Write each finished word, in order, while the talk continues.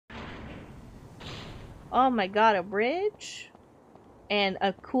Oh my god, a bridge? And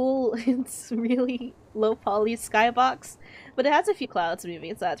a cool, it's really low poly skybox. But it has a few clouds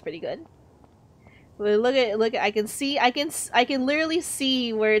moving, so that's pretty good. But look at, I can literally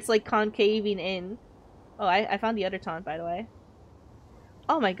see where it's like concaving in. Oh, I found the other taunt, by the way.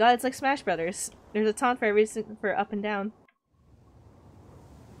 Oh my god, it's like Smash Brothers. There's a taunt for up and down.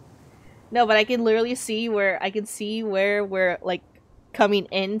 No, but I can literally see where we're like coming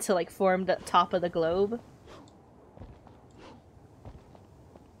in to like form the top of the globe.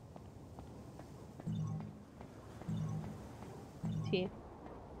 2,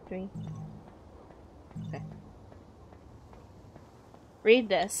 3. Okay. Read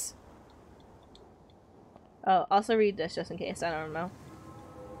this. Oh, also read this just in case. I don't know.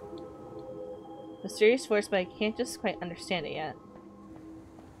 Mysterious force, but I can't just quite understand it yet.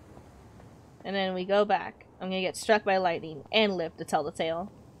 And then we go back. I'm gonna get struck by lightning and live to tell the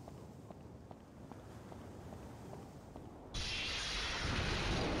tale.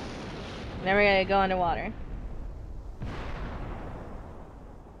 And then we're gonna go underwater.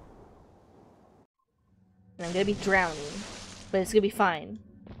 And I'm gonna be drowning. But it's gonna be fine.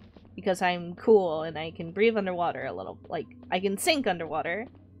 Because I'm cool and I can breathe underwater a little. Like, I can sink underwater.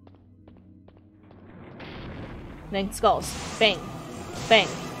 And then skulls. Bang. Bang.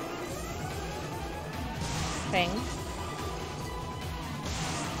 Bang.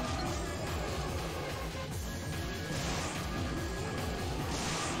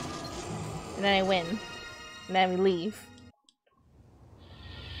 And then I win. And then we leave.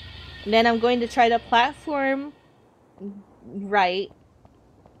 And then I'm going to try to platform right.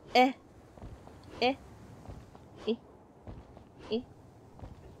 Eh. Eh. Eh. Eh.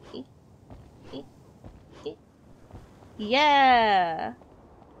 Eh. Eh. Eh. Yeah!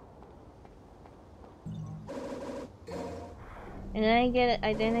 And then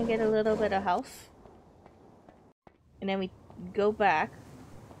I get a little bit of health. And then we go back.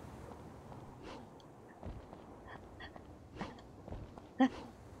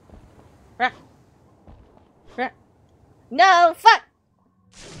 No, fuck!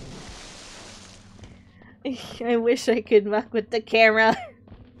 I wish I could muck with the camera.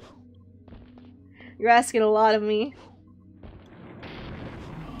 You're asking a lot of me.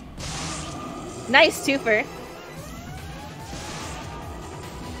 Nice twofer.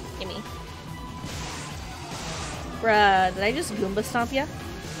 Gimme. Bruh, did I just Goomba stomp ya?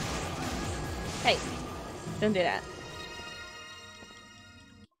 Hey, don't do that.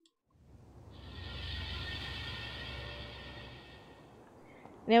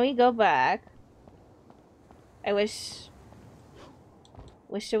 Now we go back. I wish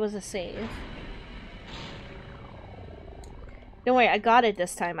there was a save. Don't worry, I got it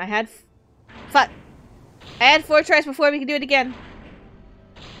this time. I had 4 tries before we can do it again.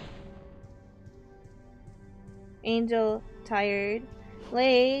 Angel, tired.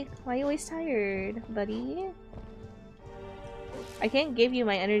 Lake, why are you always tired, buddy? I can't give you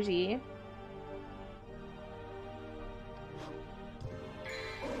my energy.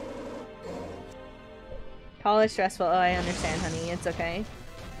 College stressful. Oh, I understand, honey. It's okay.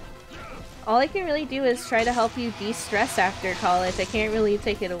 All I can really do is try to help you de-stress after college. I can't really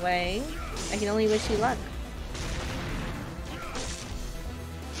take it away. I can only wish you luck.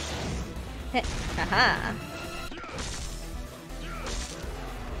 Heh. Haha.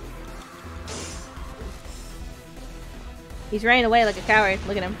 He's running away like a coward.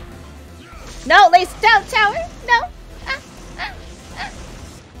 Look at him. No, lace down, tower! No! Ah, ah, ah.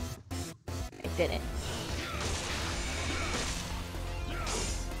 I did it.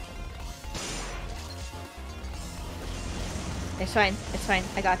 It's fine. It's fine.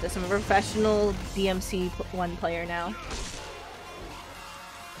 I got this. I'm a professional DMC1 player now.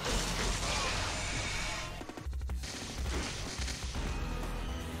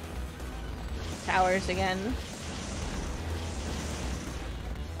 Towers again.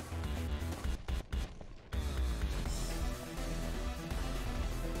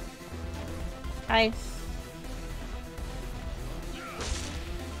 Hi.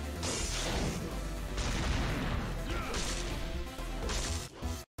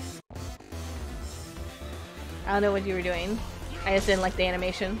 I don't know what you were doing. I just didn't like the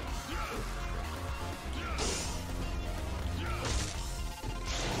animation.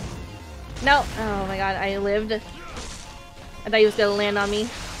 No! Oh my god, I lived. I thought he was gonna land on me.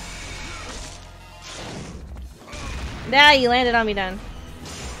 Nah, you landed on me then.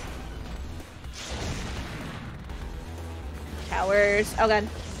 Towers. Oh god.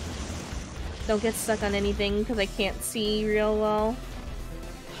 Don't get stuck on anything because I can't see real well.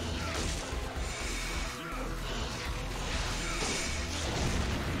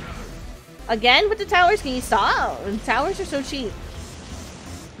 Again with the towers? Can you stop? The towers are so cheap.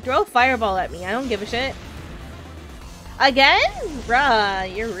 Throw a fireball at me. I don't give a shit. Again?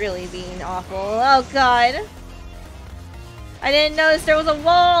 Bruh, you're really being awful. Oh god. I didn't notice there was a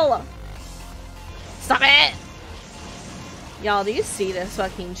wall! Stop it! Y'all, do you see this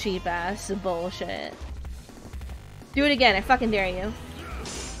fucking cheap ass bullshit? Do it again, I fucking dare you.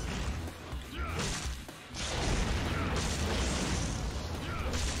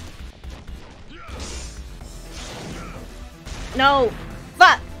 No!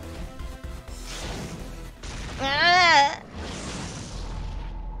 Fuck! Ah!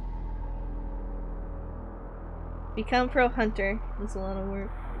 Become pro hunter. That's a lot of work.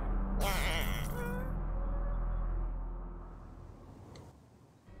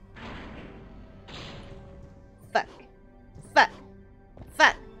 Fuck. Fuck.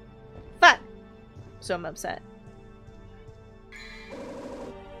 Fuck. Fuck. So I'm upset.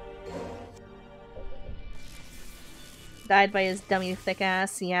 Died by his dummy thick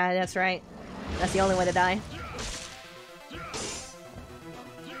ass. Yeah, that's right. That's the only way to die.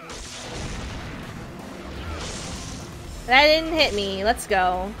 That didn't hit me. Let's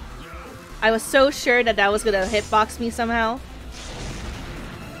go. I was so sure that that was gonna hitbox me somehow.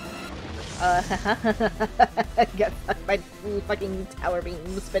 Get fucked by fucking tower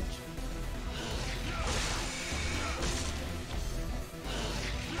beams, bitch.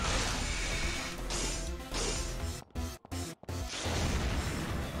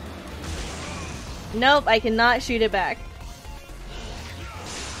 Nope, I cannot shoot it back.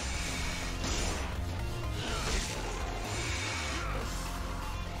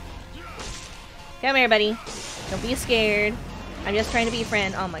 Come here, buddy. Don't be scared. I'm just trying to be a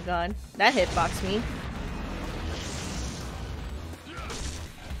friend. Oh my god. That hitboxed me.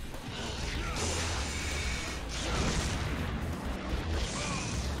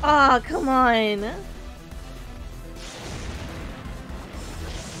 Oh, come on.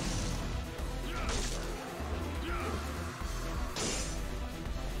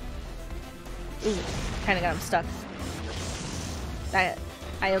 Ooh, kinda got him stuck.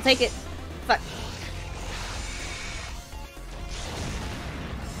 I'll take it. Fuck.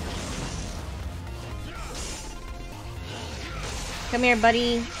 Come here,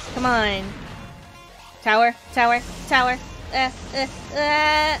 buddy. Come on. Tower, tower, tower. He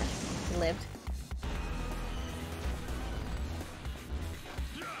lived.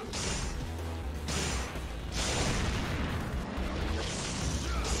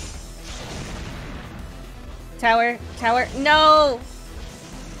 Tower, tower. No!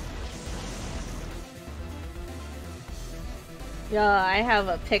 Yeah, I have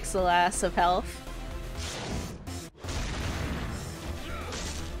a pixel ass of health.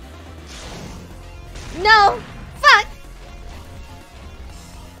 No! Fuck!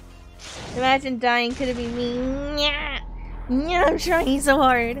 Imagine dying could have been me. Nyah! Nyah, I'm trying so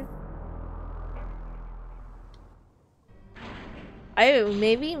hard.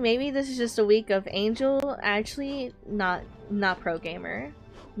 Maybe this is just a week of Angel actually not pro gamer.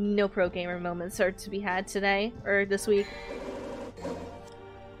 No pro gamer moments are to be had today or this week.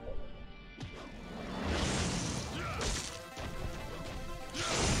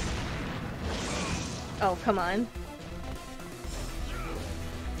 Oh, come on.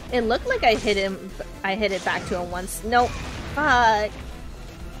 It looked like I hit him. I hit it back to him once. Nope. Fuck.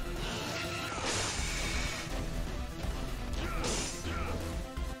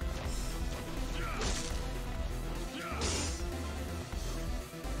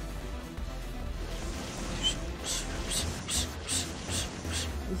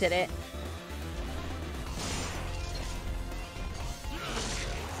 Did it.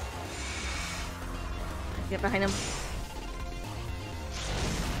 Get behind him.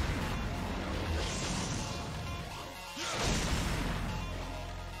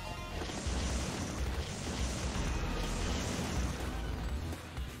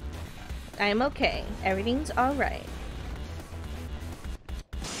 I'm okay. Everything's alright.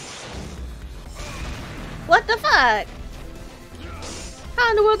 What the fuck? How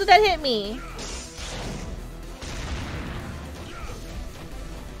in the world did that hit me?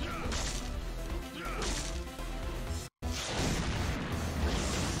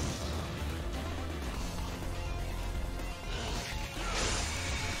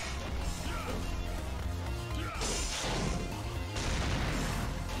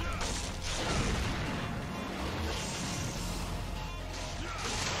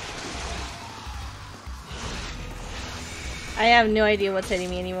 I have no idea what's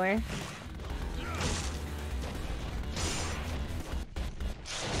hitting me anymore.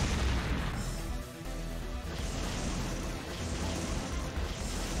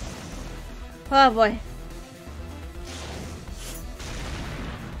 Oh boy.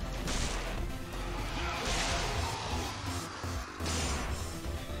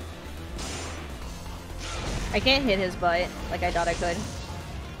 I can't hit his butt like I thought I could.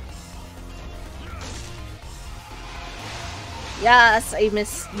 Yes, I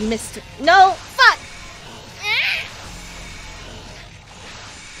missed. You missed. No! Fuck!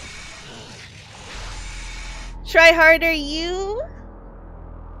 Try harder, you!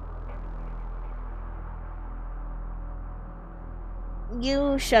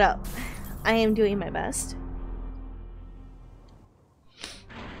 You shut up. I am doing my best.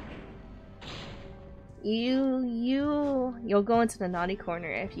 You'll go into the naughty corner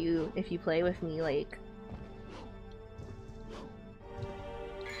if you play with me, like.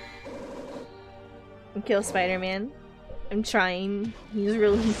 And kill Spider-Man. I'm trying. He's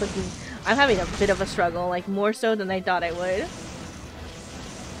really fucking. I'm having a bit of a struggle, like more so than I thought I would.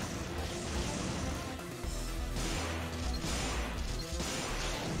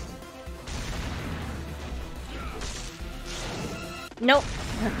 Nope.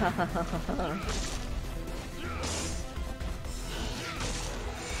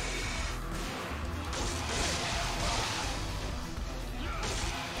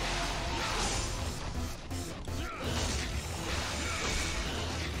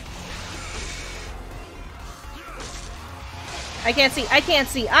 I can't see. I can't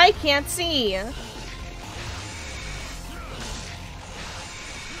see. I can't see.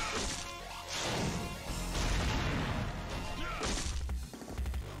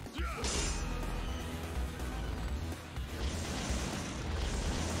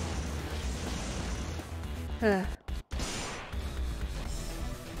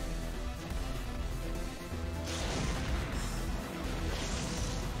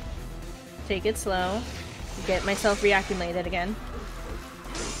 Take it slow. Get myself reacclimated again.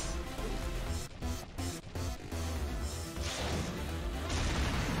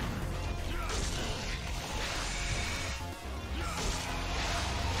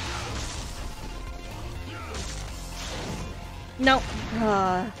 Nope.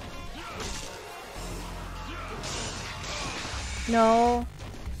 No.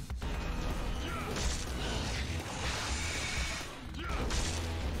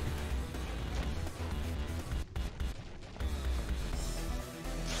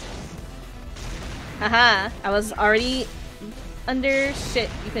 Haha, I was already under shit.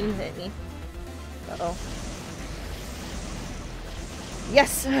 You couldn't hit me. Uh-oh.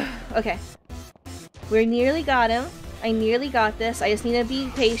 Yes! Okay. We nearly got him. I nearly got this. I just need to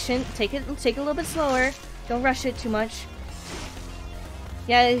be patient. Take it a little bit slower. Don't rush it too much.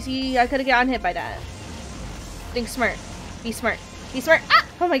 Yeah, see, I could have gotten hit by that. Think smart. Be smart. Be smart. Ah!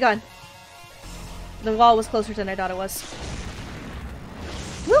 Oh my god. The wall was closer than I thought it was.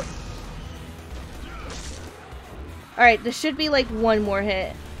 Woo! Alright, this should be like one more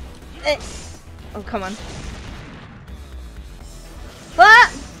hit. Oh, come on.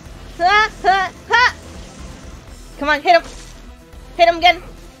 Ah! Ah! Ah! Ah! Come on, hit him! Hit him again!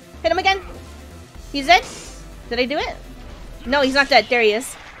 Hit him again! He's dead? Did I do it? No, he's not dead. There he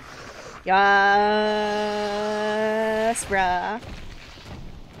is. Yes, bruh.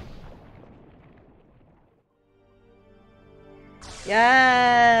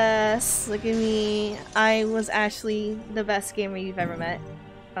 Yes! Look at me. I was actually the best gamer you've ever met.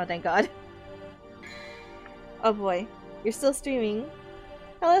 Oh, thank God. Oh boy. You're still streaming.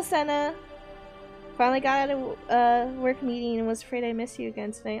 Hello, Senna. Finally got out of a work meeting and was afraid I missed you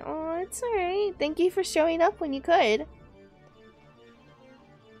again tonight. Oh, it's alright. Thank you for showing up when you could.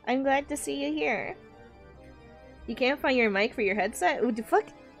 I'm glad to see you here. You can't find your mic for your headset? What the fuck?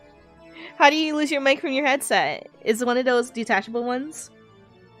 How do you lose your mic from your headset? Is it one of those detachable ones?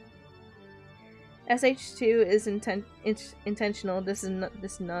 SH2 is intentional. This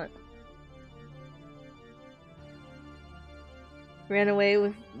is not. Ran away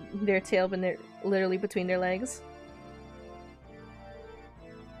with their tail literally between their legs.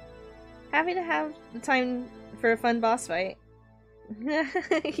 Happy to have the time for a fun boss fight.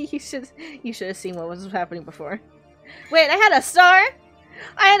 you should have seen what was happening before. Wait, I had a star?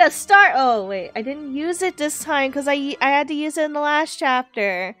 I had a star. Oh wait, I didn't use it this time because I had to use it in the last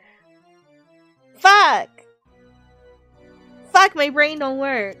chapter. Fuck! Fuck, my brain don't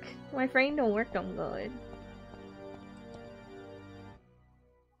work. My brain don't work that good.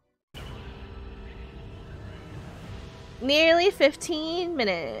 Nearly 15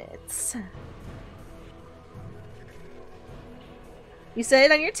 minutes. You set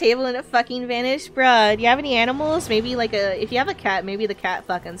it on your table and it fucking vanished, bruh. Do you have any animals? Maybe like if you have a cat, maybe the cat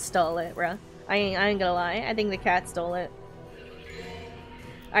fucking stole it, bruh. I ain't gonna lie. I think the cat stole it.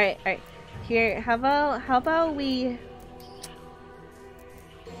 Alright. Here, how about we...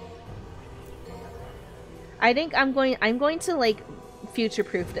 I think I'm going to like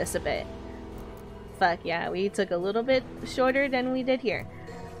future-proof this a bit. Fuck yeah, we took a little bit shorter than we did here.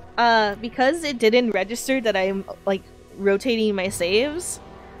 Because it didn't register that I'm like rotating my saves,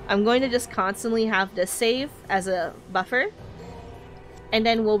 I'm going to just constantly have this save as a buffer. And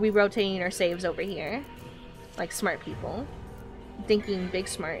then we'll be rotating our saves over here. Like smart people. Thinking big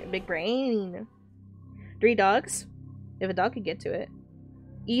smart, big brain. 3 dogs. If a dog could get to it.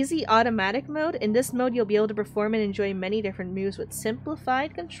 Easy automatic mode. In this mode, you'll be able to perform and enjoy many different moves with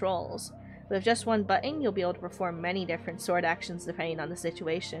simplified controls. With just one button, you'll be able to perform many different sword actions depending on the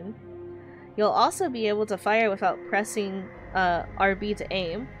situation. You'll also be able to fire without pressing RB to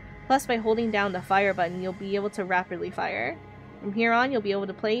aim. Plus, by holding down the fire button, you'll be able to rapidly fire. From here on, you'll be able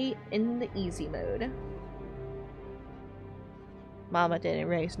to play in the easy mode. Mama didn't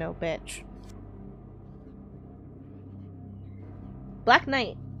raise no bitch. Black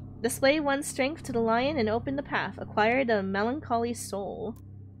Knight. Display one's strength to the lion and open the path. Acquire the melancholy soul.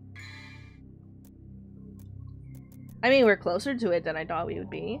 I mean, we're closer to it than I thought we would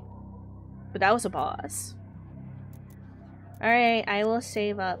be. But that was a boss. Alright, I will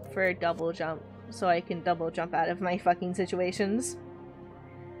save up for a double jump. So I can double jump out of my fucking situations.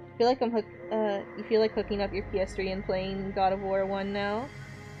 I feel like you feel like hooking up your PS3 and playing God of War 1 now?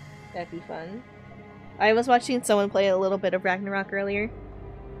 That'd be fun. I was watching someone play a little bit of Ragnarok earlier.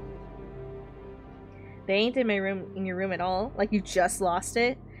 They ain't in your room at all. Like you just lost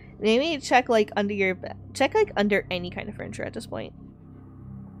it. Maybe check like under your bed. Check like under any kind of furniture at this point.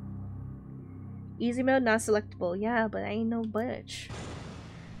 Easy mode not selectable. Yeah, but I ain't no bitch.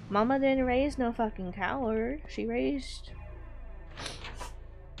 Mama didn't raise no fucking coward. She raised...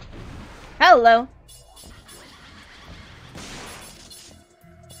 Hello!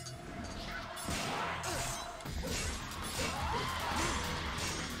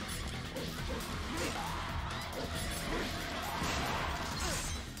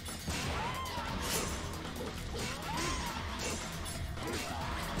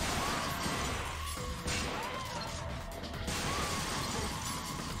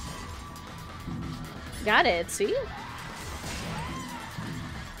 Got it, see?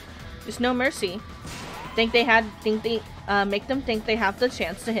 There's no mercy. Make them think they have the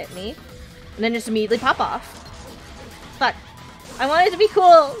chance to hit me. And then just immediately pop off. Fuck. I wanted it to be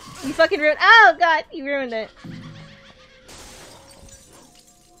cool! You fucking ruined- Oh god! You ruined it.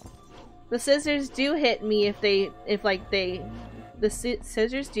 The scissors do hit me the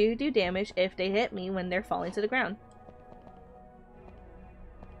scissors do damage if they hit me when they're falling to the ground.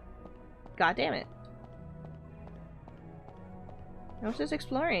 God damn it. I was just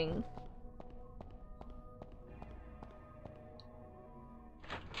exploring.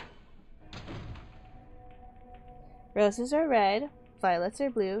 Roses are red, violets are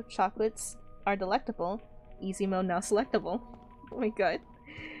blue, chocolates are delectable. Easy mode now selectable. Oh my god.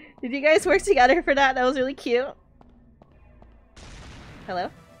 Did you guys work together for that? That was really cute. Hello?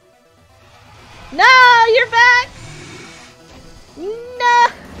 No! You're back! No!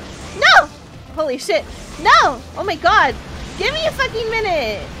 No! Holy shit. No! Oh my god! Give me a fucking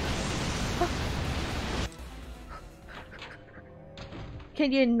minute!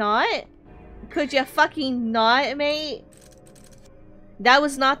 Can you not? Could you fucking not, mate? That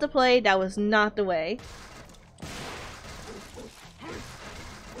was not the play. That was not the way.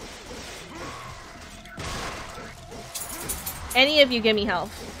 Any of you give me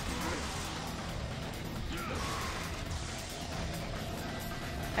health.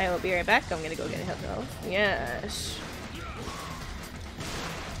 I will be right back. I'm gonna go get health. Yes.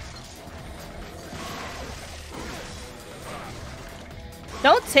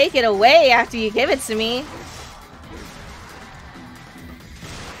 Don't take it away after you give it to me.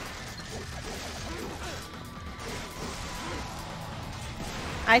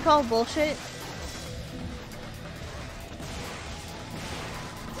 I call bullshit.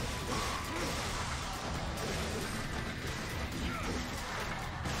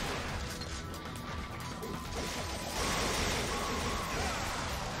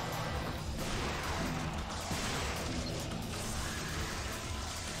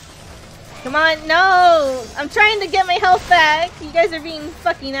 Come on, no! I'm trying to get my health back! You guys are being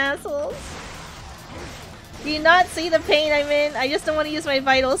fucking assholes. Do you not see the pain I'm in? I just don't want to use my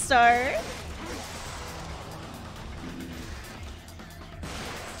vital star.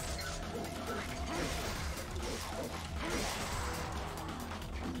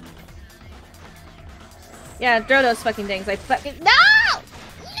 Yeah, throw those fucking things. I fucking- No!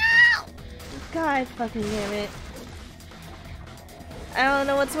 No! God fucking damn it. I don't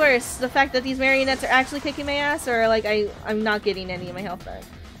know what's worse. The fact that these marionettes are actually kicking my ass, or like I'm not getting any of my health back.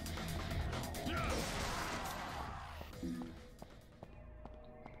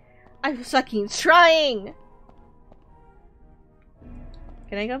 I'm fucking trying!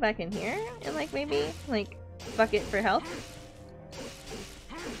 Can I go back in here and like maybe like fuck it for health?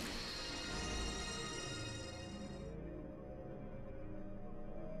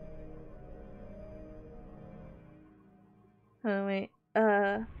 Oh wait,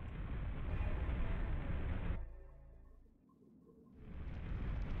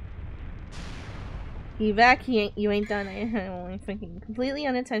 evac, you ain't done. I'm only thinking completely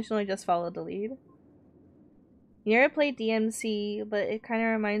unintentional. I just followed the lead. You never played DMC, but it kind of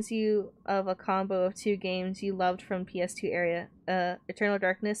reminds you of a combo of two games you loved from PS2 area, Eternal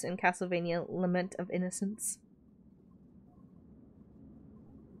Darkness and Castlevania Lament of Innocence.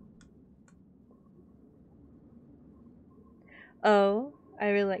 Oh, I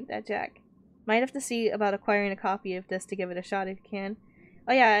really like that, Jack. Might have to see about acquiring a copy of this to give it a shot if you can.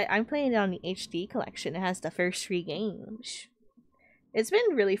 Oh yeah, I'm playing it on the HD collection. It has the first 3 games. It's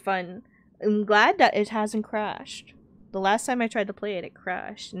been really fun. I'm glad that it hasn't crashed. The last time I tried to play it, it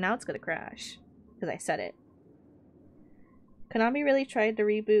crashed. Now it's gonna crash. Because I said it. Konami really tried to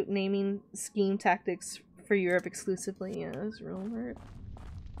reboot naming scheme tactics for Europe exclusively. Yeah, that's real hard.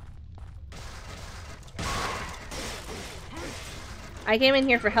 I came in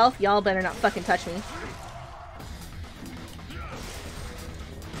here for health. Y'all better not fucking touch me.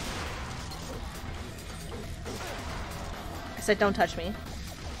 I said don't touch me.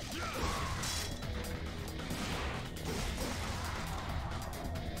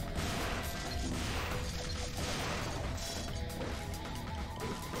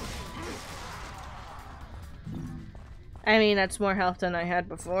 I mean, that's more health than I had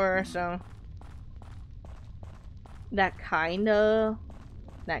before, so... That kinda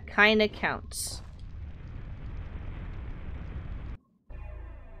counts.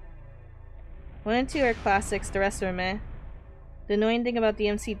 1 and 2 are classics, the rest are meh. The annoying thing about the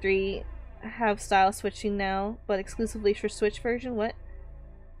MC3 have style switching now, but exclusively for Switch version? What?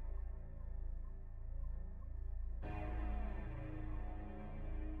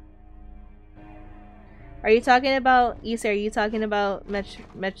 Are you talking about, Issa, are you talking about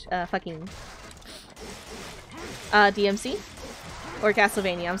fucking DMC? Or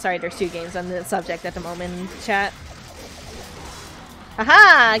Castlevania? I'm sorry, there's 2 games on the subject at the moment in chat.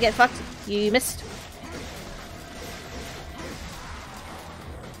 Haha! Get fucked. You missed.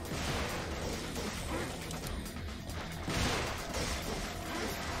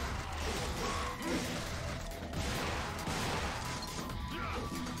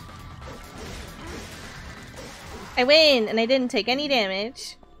 I win, and I didn't take any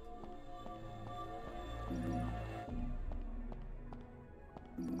damage.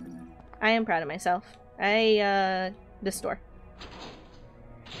 I am proud of myself. The store.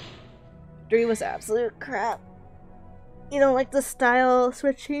 3 was absolute crap. You don't like the style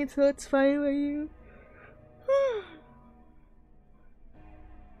switching, so it's fine with you.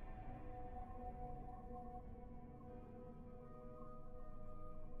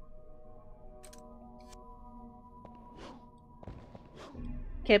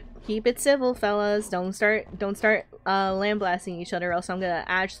 Keep it civil, fellas. Don't start lambasting each other, else I'm gonna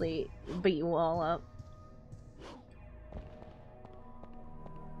actually beat you all up.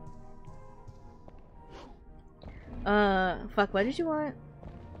 Fuck, what did you want?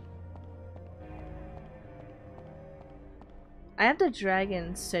 I have the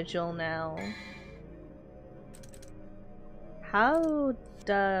dragon sigil now. How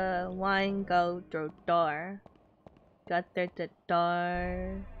the wine go through door? Got there the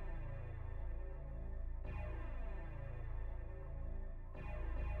door.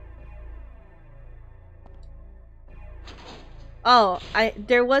 Oh,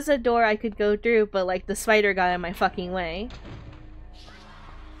 there was a door I could go through, but like the spider got in my fucking way.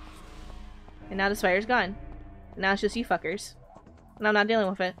 And now the spider's gone. And now it's just you fuckers. And I'm not dealing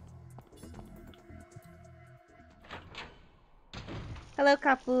with it. Hello,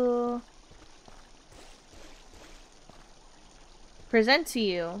 Kapu. Present to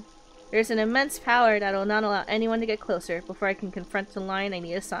you. There's an immense power that will not allow anyone to get closer. Before I can confront the lion, I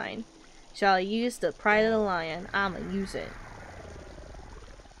need a sign. Shall I use the pride of the lion? I'ma use it.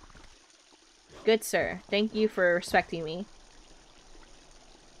 Good sir. Thank you for respecting me.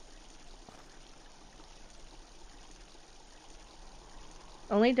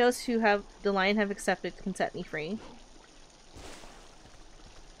 Only those who have the lion have accepted can set me free.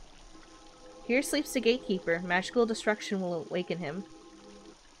 Here sleeps the gatekeeper. Magical destruction will awaken him.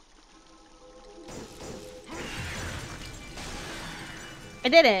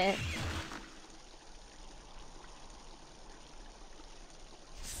 did it.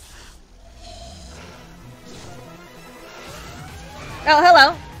 Oh,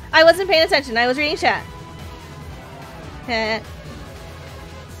 hello. I wasn't paying attention. I was reading chat.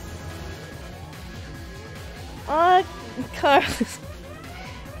 Oh, Carlos.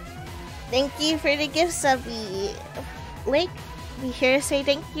 Thank you for the gift subby. Lake, be sure to say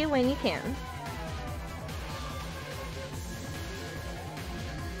thank you when you can.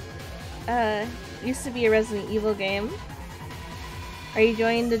 Used to be a Resident Evil game. Are you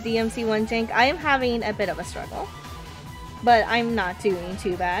joining the DMC1 jank? I am having a bit of a struggle, but I'm not doing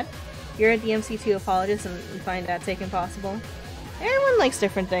too bad. You're a DMC2 apologist and you find that take impossible. Everyone likes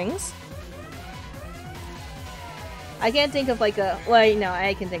different things. I can't think of like a... well, no,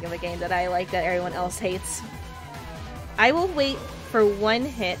 I can think of a game that I like that everyone else hates. I will wait for one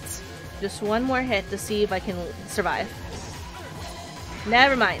hit, just one more hit to see if I can survive.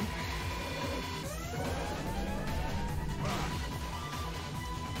 Never mind.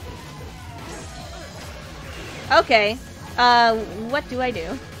 Okay, what do I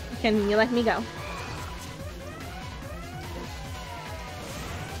do? Can you let me go?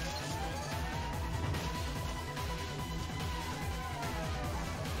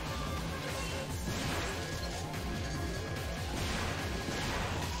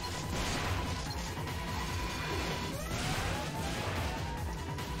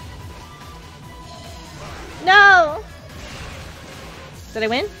 No! Did I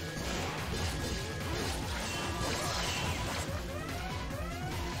win?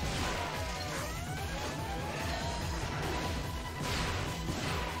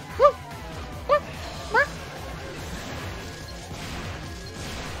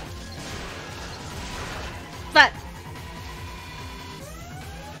 Fuck!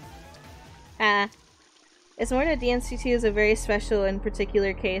 It's more that DMC2 is a very special and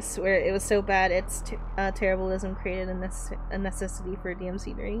particular case where it was so bad its terribleism created a necessity for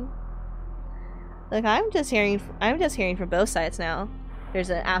DMC3. Like, I'm just hearing from both sides now. There's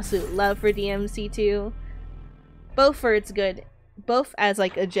an absolute love for DMC2, both for its good, both as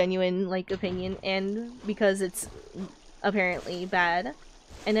like a genuine like opinion and because it's apparently bad.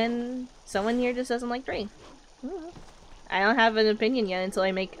 And then someone here just doesn't like 3. I don't have an opinion yet until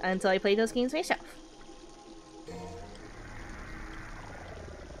I play those games myself.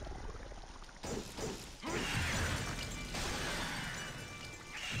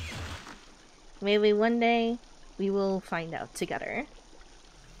 Maybe one day we will find out together.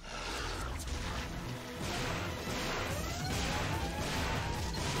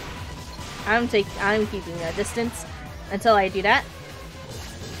 I'm keeping a distance until I do that.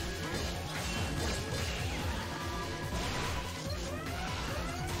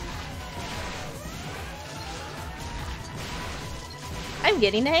 I'm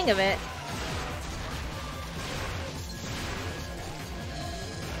getting the hang of it.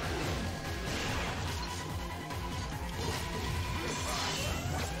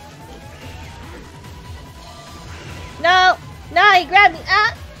 No! No, he grabbed me!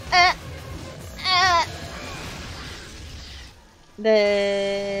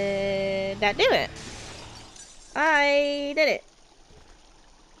 That do it. I did it.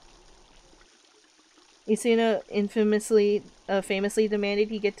 Isuna famously demanded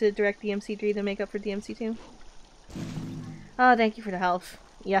he get to direct DMC3 to make up for DMC2. Oh, thank you for the help.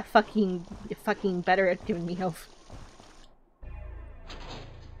 Yeah, you're fucking better at giving me help.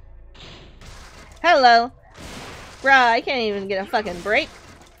 Hello! Bruh, I can't even get a fucking break.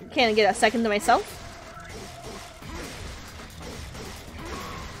 Can't get a second to myself.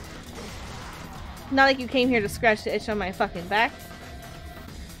 Not like you came here to scratch the itch on my fucking back.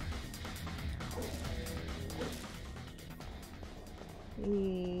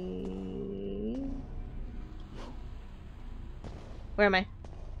 Where am I?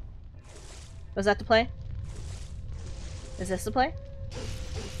 Was that the play? Is this the play?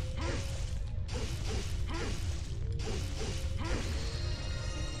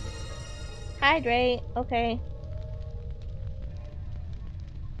 Hydrate. Okay.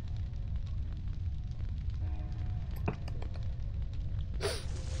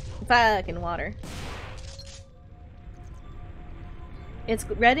 Fucking water. It's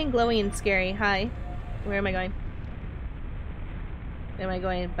red and glowy and scary. Hi. Where am I going? Am I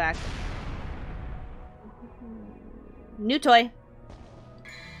going back? New toy.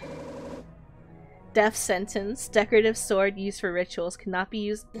 Death sentence. Decorative sword used for rituals cannot be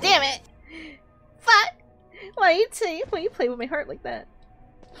used. Damn it! Fuck! Why you play with my heart like that?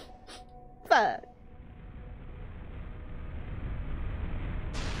 Fuck.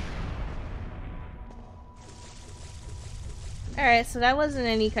 Alright, so that wasn't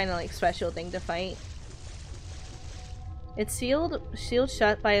any kind of like special thing to fight. It's sealed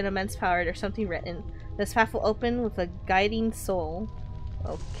shut by an immense power. There's something written. This path will open with a guiding soul.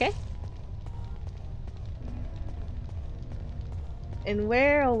 Okay. And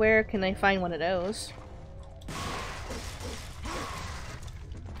where, oh where can I find one of those?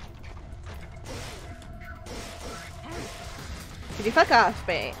 Could you fuck off,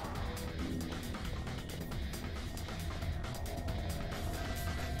 babe?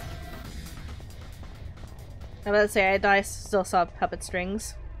 I'm about to say, I thought I still saw puppet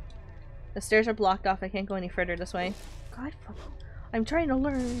strings. The stairs are blocked off. I can't go any further this way. God, fuck. I'm trying to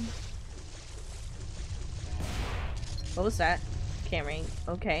learn. What was that? Camera.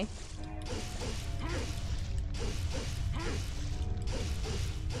 Okay.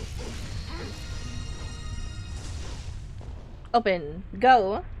 Open.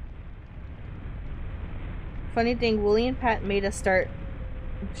 Go. Funny thing, Willie and Pat made a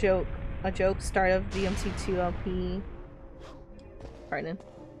joke start of DMC2 LP. Pardon.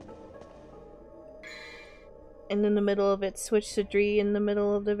 And in the middle of it, switched to Dree in the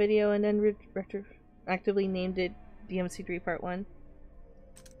middle of the video, and then retroactively named it DMC3 Part 1.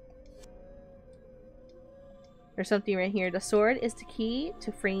 There's something right here. The sword is the key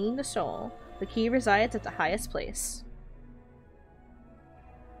to freeing the soul. The key resides at the highest place.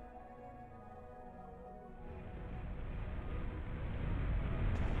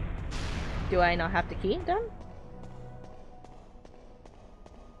 Do I not have the key then?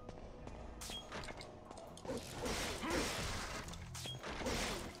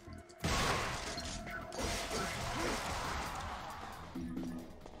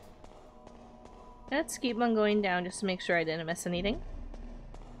 Let's keep on going down just to make sure I didn't miss anything.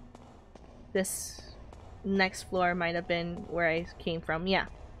 This next floor might have been where I came from. Yeah.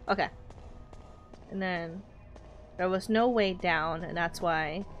 Okay. And then there was no way down, and that's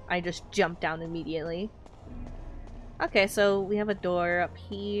why I just jumped down immediately. Okay, so we have a door up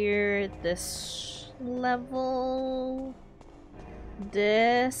here. This level.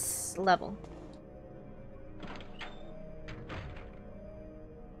 This level.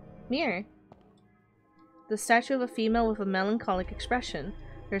 Mirror. The statue of a female with a melancholic expression.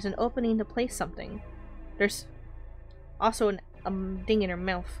 There's an opening to place something. There's also a thing in her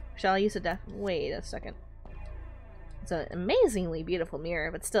mouth. Shall I use it? Wait a second. It's an amazingly beautiful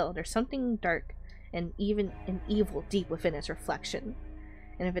mirror, but still, there's something dark and even an evil deep within its reflection.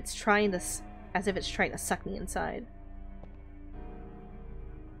 And if it's trying this, as if it's trying to suck me inside.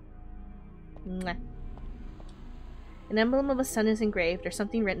 Mwah. An emblem of a sun is engraved. There's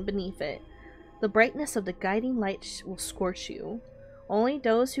something written beneath it. The brightness of the guiding light will scorch you. Only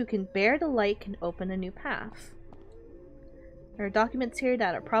those who can bear the light can open a new path. There are documents here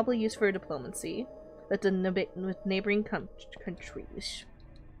that are probably used for diplomacy with neighboring countries.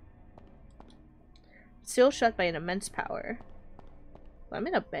 Still shut by an immense power. I'm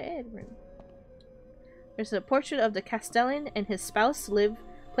in a bedroom. There's a portrait of the Castellan and his spouse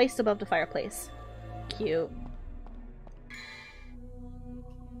placed above the fireplace. Cute.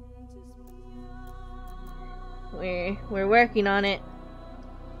 We're working on it.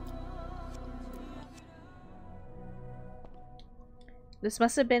 This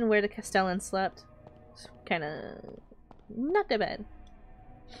must have been where the Castellan slept. It's kinda not that bad.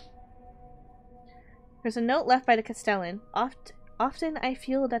 There's a note left by the Castellan. Often I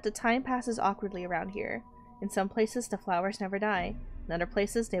feel that the time passes awkwardly around here. In some places the flowers never die. In other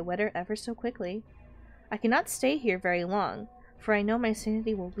places they wither ever so quickly. I cannot stay here very long, for I know my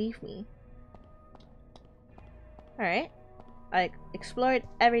sanity will leave me. Alright. I explored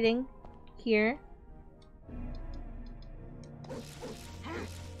everything here.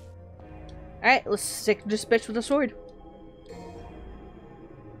 Alright, let's stick this bitch with a sword.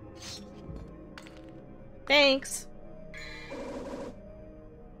 Thanks!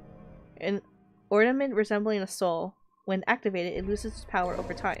 An ornament resembling a soul. When activated, it loses its power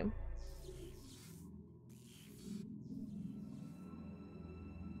over time.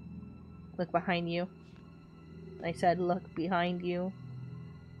 Look behind you. I said look behind you.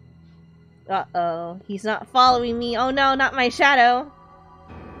 Uh-oh. He's not following me. Oh no, not my shadow!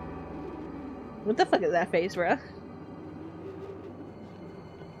 What the fuck is that face, bro?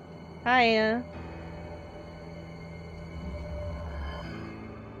 Hiya.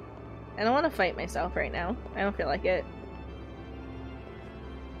 I don't want to fight myself right now. I don't feel like it.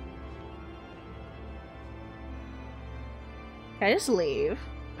 Can I just leave?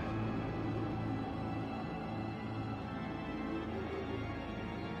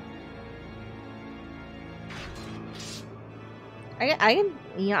 I can,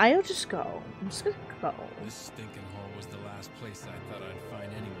 yeah, I'll just go. I'm just gonna go. This stinking hole was the last place I thought I'd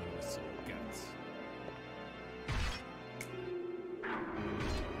find anyone with some guts.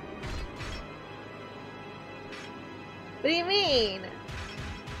 What do you mean?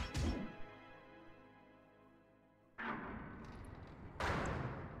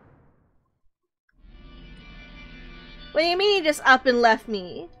 What do you mean he just up and left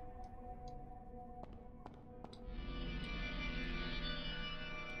me?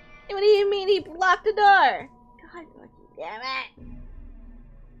 What do you mean he blocked the door? God fucking damn it.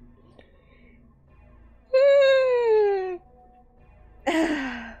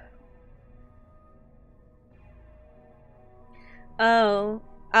 Oh,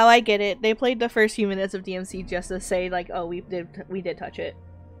 I get it. They played the first few minutes of DMC just to say like, oh, we did touch it.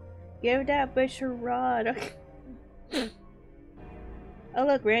 Give that bitch a rod. Oh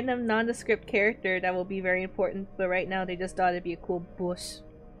look, random nondescript character that will be very important, but right now they just thought it'd be a cool bush.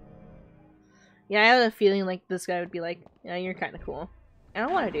 Yeah, I have a feeling like this guy would be like, yeah, you're kind of cool. I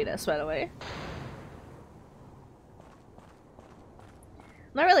don't want to do this, by the way.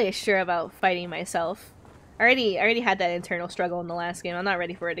 I'm not really sure about fighting myself. I already had that internal struggle in the last game. I'm not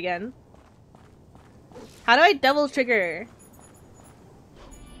ready for it again. How do I double trigger?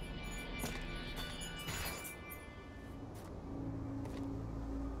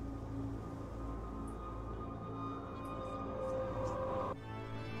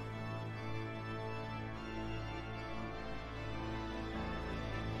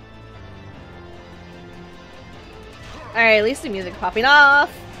 Alright, at least the music popping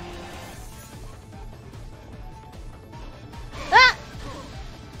off. Ah!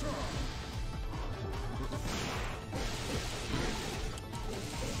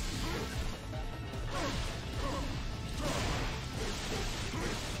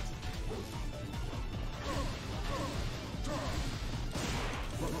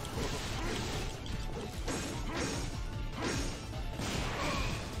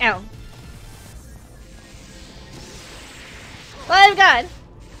 Ow. Oh god!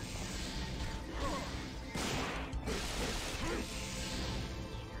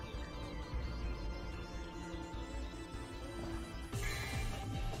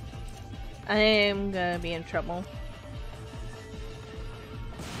 I am gonna be in trouble.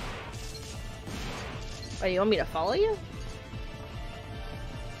 Oh, you want me to follow you?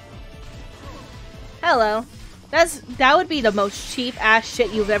 Hello. That would be the most cheap ass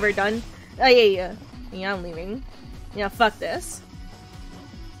shit you've ever done. Oh yeah. Yeah, I'm leaving. Yeah, fuck this.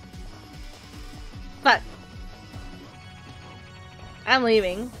 Fuck. I'm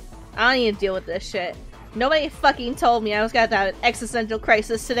leaving. I don't need to deal with this shit. Nobody fucking told me I was gonna have an existential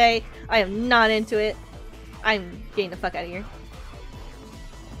crisis today. I am not into it. I'm getting the fuck out of here.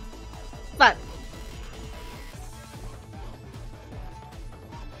 Fuck.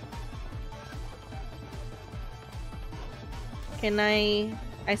 Can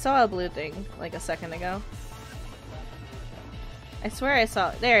I saw a blue thing like a second ago. I swear I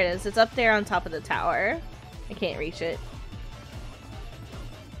saw it. There it is. It's up there on top of the tower. I can't reach it.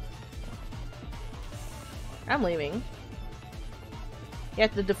 I'm leaving. You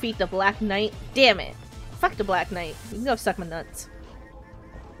have to defeat the Black Knight. Damn it. Fuck the Black Knight. You can go suck my nuts.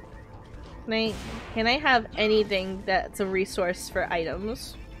 Can I have anything that's a resource for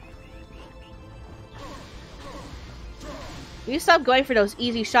items? You stop going for those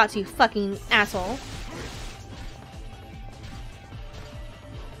easy shots, you fucking asshole.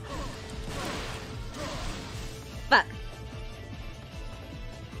 Fuck.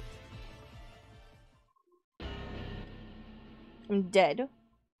 I'm dead.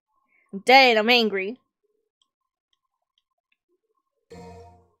 I'm dead, I'm angry.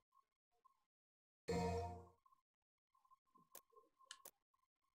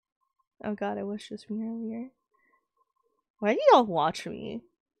 Oh god, I wish this me earlier. Why do y'all watch me?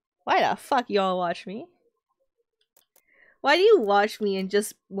 Why the fuck y'all watch me? Why do you watch me and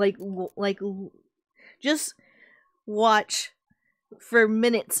just just watch for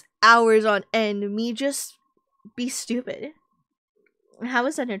minutes, hours on end, me just be stupid? How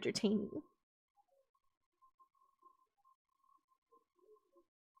is that entertaining?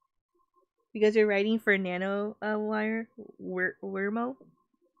 Because you're writing for Nano Wire Wormo?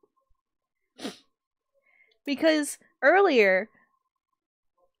 Because earlier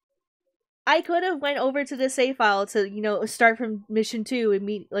I could have went over to the save file to, you know, start from mission 2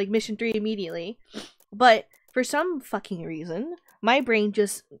 mission 3 immediately. But for some fucking reason, my brain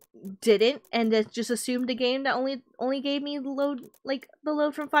just didn't, and it just assumed the game that only gave me the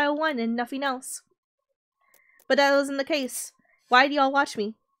load from file 1 and nothing else. But that wasn't the case. Why do y'all watch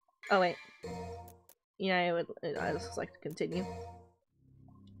me? Oh wait. Yeah, I just like to continue.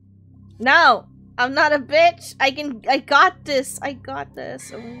 No! I'm not a bitch! I got this! I got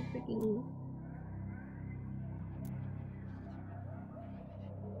this! I'm freaking...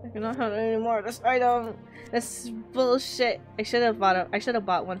 I cannot have any more of this item! This is bullshit! I should have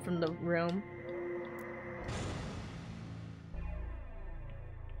bought one from the room.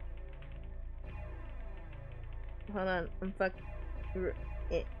 Hold on, I'm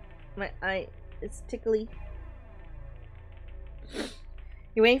my eye is tickly.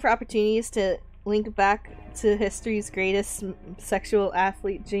 You're waiting for opportunities to link back to history's greatest sexual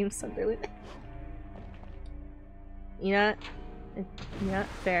athlete, James Sunderland. You know what? Yeah,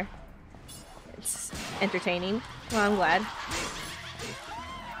 fair. It's entertaining. Well, I'm glad.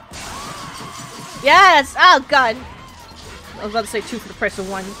 Yes! Oh god! I was about to say 2 for the price of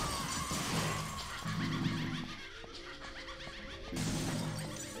 1.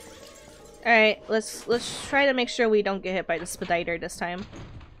 Alright, let's try to make sure we don't get hit by the Spider this time.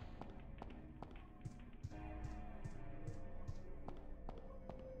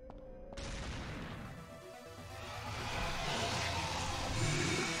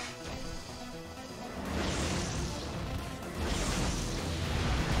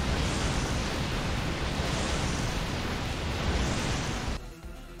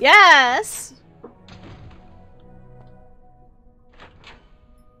 Yes!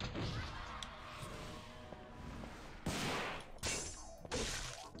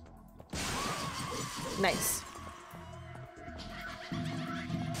 Nice.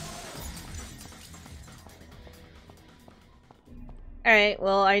 Alright,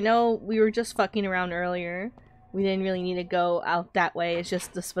 well, I know we were just fucking around earlier. We didn't really need to go out that way. It's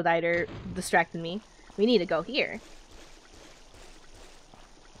just the Spider distracted me. We need to go here.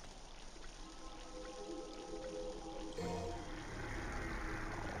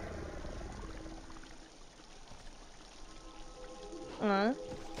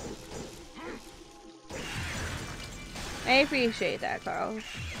 I appreciate that, Carl.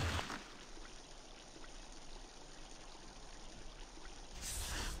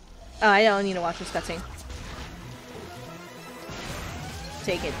 Oh, I don't need to watch this cutscene.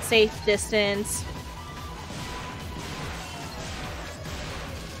 Take it safe distance.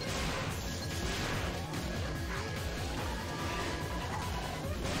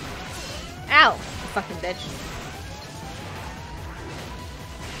 Ow! Fucking bitch.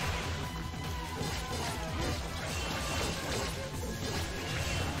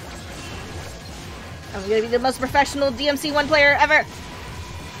 I'm gonna be the most professional DMC1 player ever!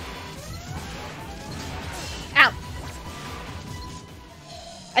 Ow!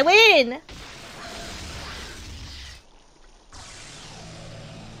 I win!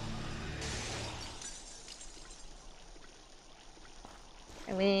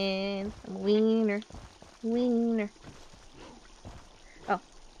 I win. I'm a wiener. Wiener. Oh,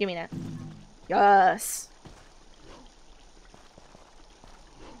 give me that. Yes!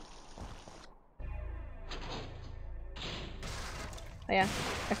 Oh yeah,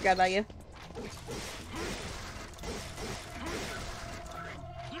 I forgot about you.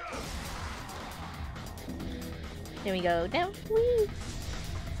 Here we go, down. Whee!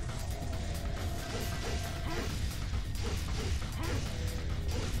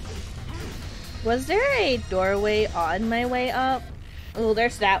 Was there a doorway on my way up? Oh,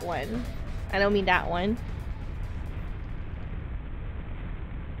 there's that one. I don't mean that one.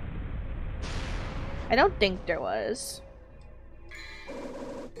 I don't think there was.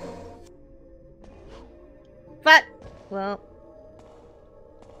 But, well,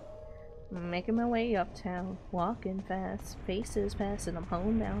 I'm making my way uptown, walking fast, faces passing, I'm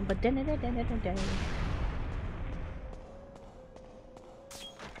homebound, but da da da da da da.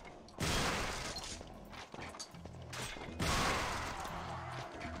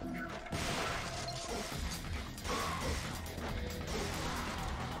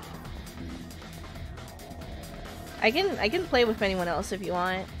 I can play with anyone else if you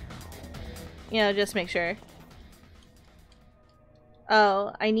want. You know, just make sure.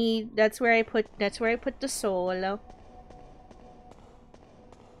 Oh, I need, that's where I put the solo.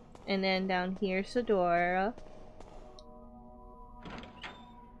 And then down here's Sedora.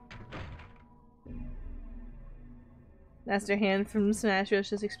 Master Hand from Smash Bros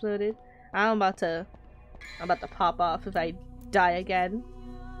just exploded. I'm about to pop off if I die again.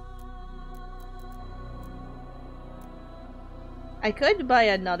 I could buy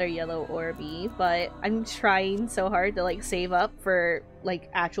another yellow Orby, but I'm trying so hard to like save up for like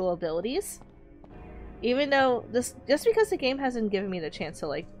actual abilities. Even though just because the game hasn't given me the chance to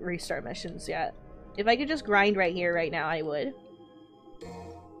like restart missions yet. If I could just grind right here, right now, I would.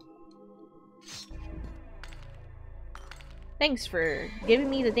 Thanks for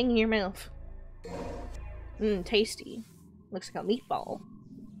giving me the thing in your mouth. Mmm, tasty. Looks like a meatball.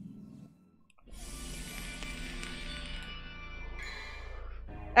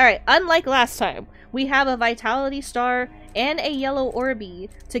 Alright, unlike last time, we have a Vitality Star and a yellow Orby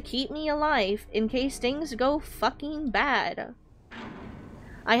to keep me alive in case things go fucking bad.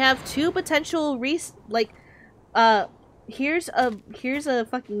 I have 2 potential here's a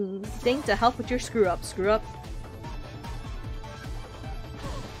fucking thing to help with your screw up.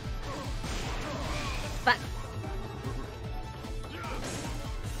 Fuck.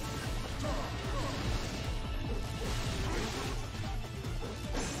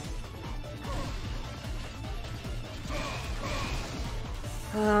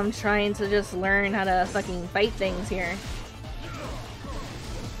 I'm trying to just learn how to fucking fight things here.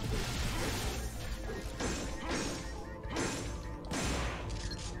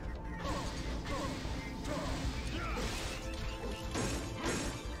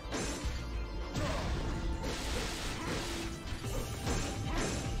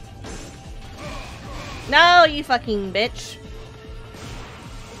 No, you fucking bitch.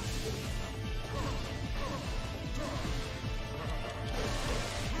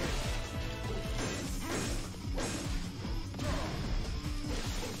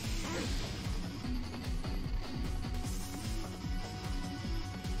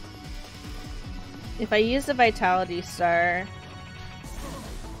 If I use the Vitality Star,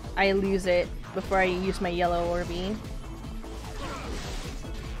 I lose it before I use my yellow Orby.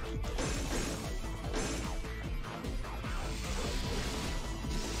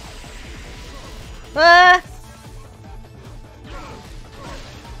 Ah!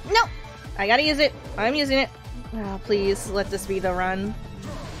 No! I gotta use it. I'm using it. Oh, please, let this be the run.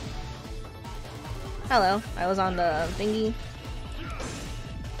 Hello. I was on the thingy.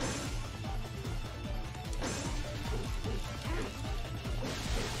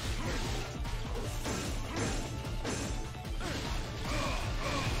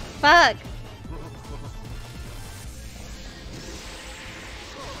 Fuck!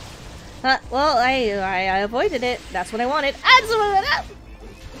 Well, I avoided it. That's what I wanted.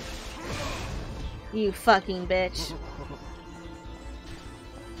 You fucking bitch.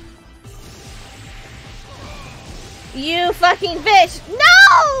 You fucking bitch!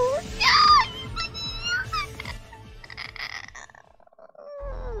 No!